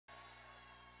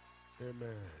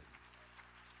Amen.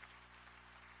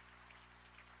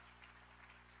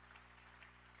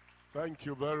 Thank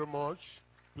you very much.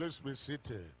 Please be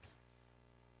seated.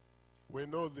 We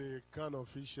know the CAN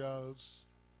officials,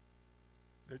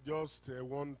 they just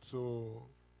want to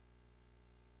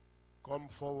come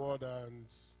forward and,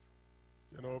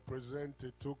 present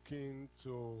a token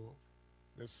to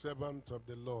the servant of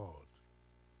the Lord.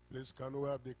 Please, can we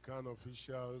have the CAN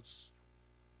officials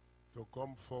to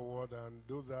come forward and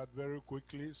do that very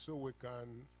quickly so we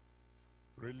can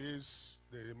release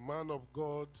the man of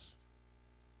God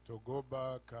to go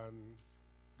back and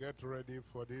get ready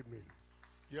for the evening.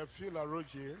 Yeah, Phil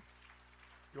Aroji,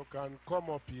 you can come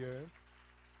up here.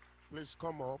 Please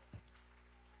come up.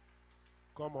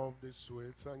 Come up this way.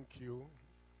 Thank you.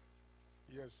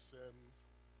 Yes.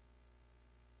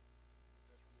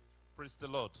 Praise the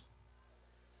Lord.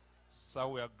 Sir,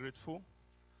 we are grateful.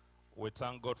 We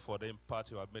thank God for the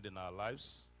impact you have made in our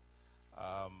lives.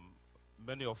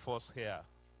 Many of us here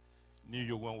knew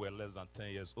you when we were less than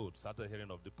 10 years old, started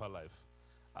hearing of Deeper Life.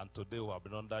 And today we have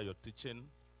been under your teaching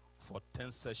for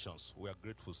 10 sessions. We are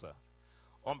grateful, sir.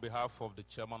 On behalf of the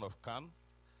chairman of CAN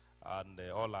and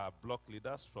all our block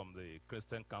leaders from the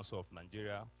Christian Council of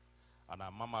Nigeria, and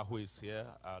our mama who is here,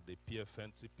 the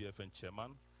TPFN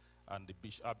chairman, and the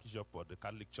bishop of the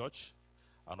Catholic Church,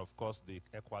 and of course the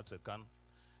Equatecan,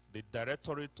 the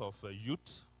Directorate of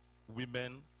Youth,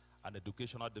 Women, and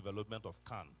Educational Development of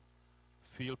CAN,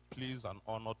 feel pleased and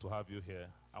honored to have you here.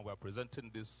 And we are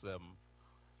presenting this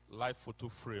live photo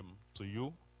frame to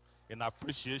you in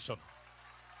appreciation.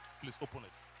 Please open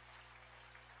it.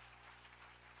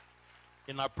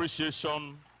 In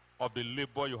appreciation of the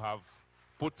labor you have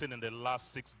put in the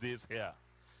last 6 days here,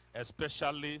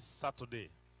 especially Saturday,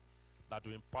 that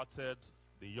you imparted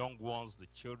the young ones, the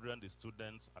children, the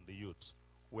students, and the youth.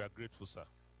 We are grateful, sir.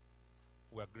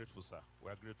 We are grateful, sir.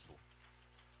 We are grateful.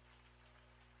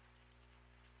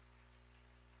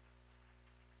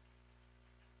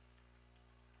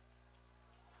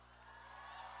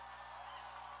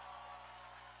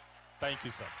 Thank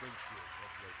you, sir. Thank you.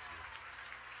 God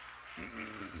bless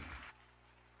you.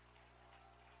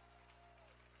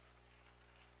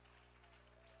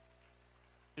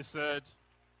 He said,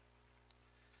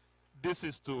 this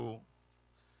is to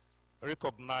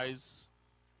recognize,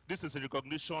 this is a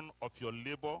recognition of your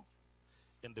labor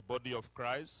in the body of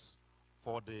Christ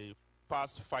for the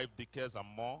past 5 decades and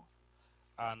more,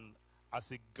 and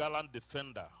as a gallant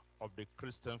defender of the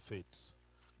Christian faith.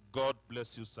 God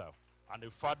bless you, sir. And the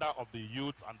father of the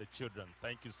youth and the children.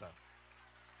 Thank you, sir.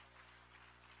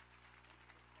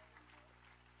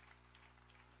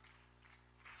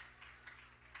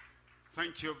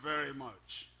 Thank you very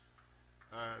much.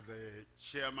 The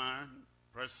chairman,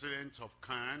 president of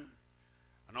CAN,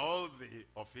 and all the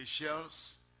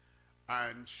officials,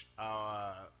 and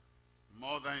our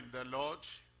mother in the Lord,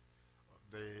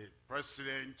 the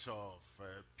president of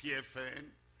PFN,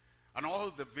 and all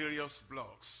the various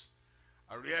blocks.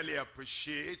 I really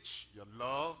appreciate your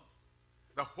love,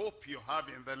 the hope you have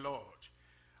in the Lord,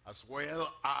 as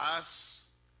well as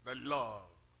the love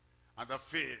and the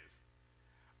faith.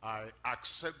 I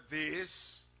accept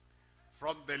this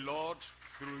from the Lord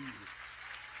through you.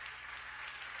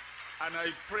 And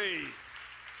I pray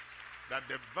that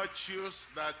the virtues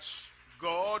that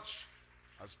God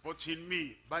has put in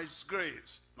me by his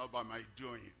grace, not by my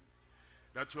doing,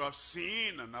 that you have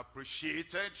seen and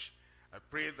appreciated, I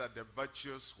pray that the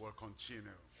virtues will continue.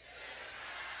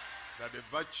 That the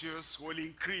virtues will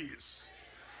increase.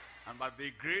 And by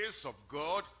the grace of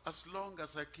God, as long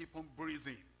as I keep on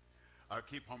breathing, I'll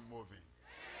keep on moving.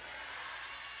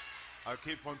 I'll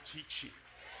keep on teaching.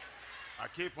 I'll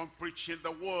keep on preaching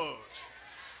the word.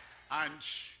 And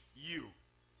you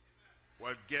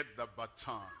will get the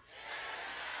baton.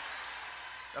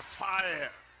 The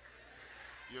fire.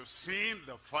 You've seen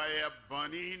the fire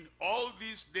burning. All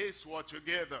these days were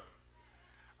together.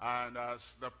 And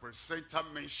as the presenter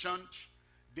mentioned,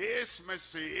 this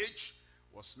message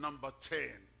was number 10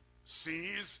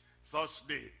 since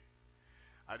Thursday.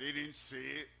 I didn't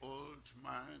say old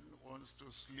man wants to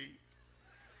sleep.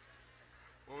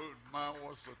 Old man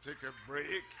wants to take a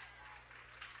break.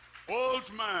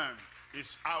 Old man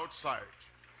is outside.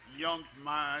 Young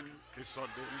man is on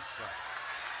the inside.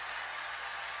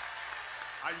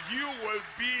 And you will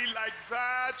be like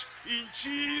that in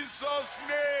Jesus'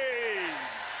 name.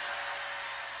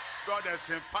 God has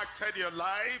impacted your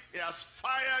life. He has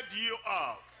fired you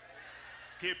up.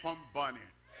 Keep on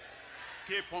burning.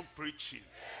 Keep on preaching.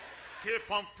 Keep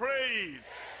on praying.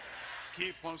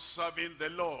 Keep on serving the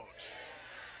Lord.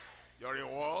 Your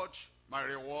reward, my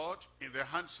reward, in the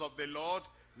hands of the Lord,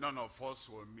 none of us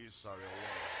will miss our reward.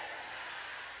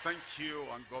 Thank you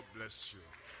and God bless you.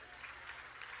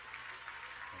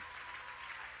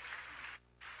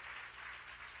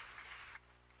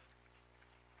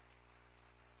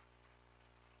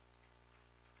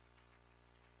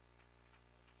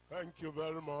 Thank you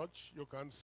very much. You can